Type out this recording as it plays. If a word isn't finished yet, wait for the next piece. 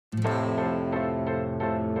Larenz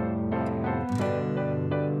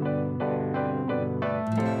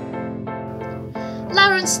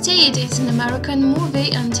Tate is an American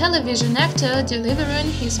movie and television actor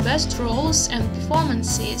delivering his best roles and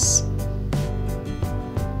performances.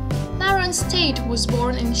 Larenz Tate was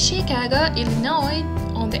born in Chicago, Illinois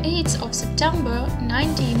on the 8th of September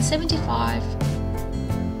 1975.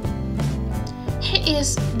 He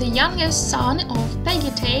is the youngest son of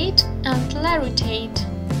Peggy Tate and Larry Tate.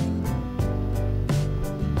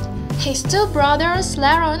 His two brothers,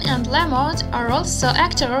 Larron and Lahmard, are also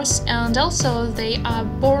actors, and also they are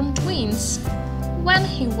born twins. When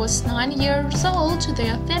he was 9 years old,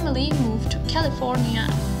 their family moved to California.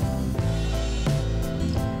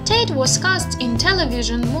 Tate was cast in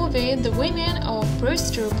television movie The Women of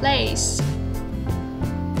Brewster Place.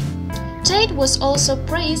 Tate was also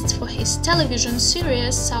praised for his television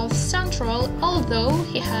series South Central, although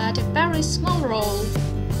he had a very small role.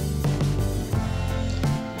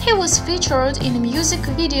 He was featured in a music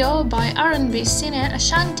video by R&B singer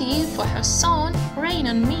Ashanti for her song Rain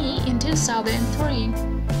on Me in 2003.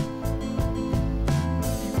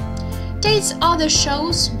 Tate's other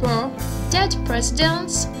shows were Dead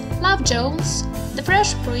Presidents, Love Jones, The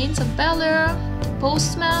Fresh Prince of Bel-Air, The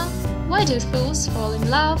Postman, Why Do Fools Fall in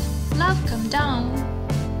Love, Love Come Down.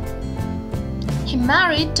 He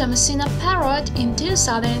married Tomasina Parrott in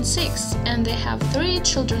 2006 and they have 3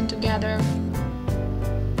 children together.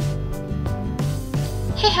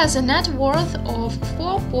 He has a net worth of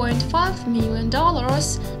 $4.5 million,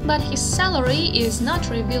 but his salary is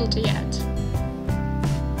not revealed yet.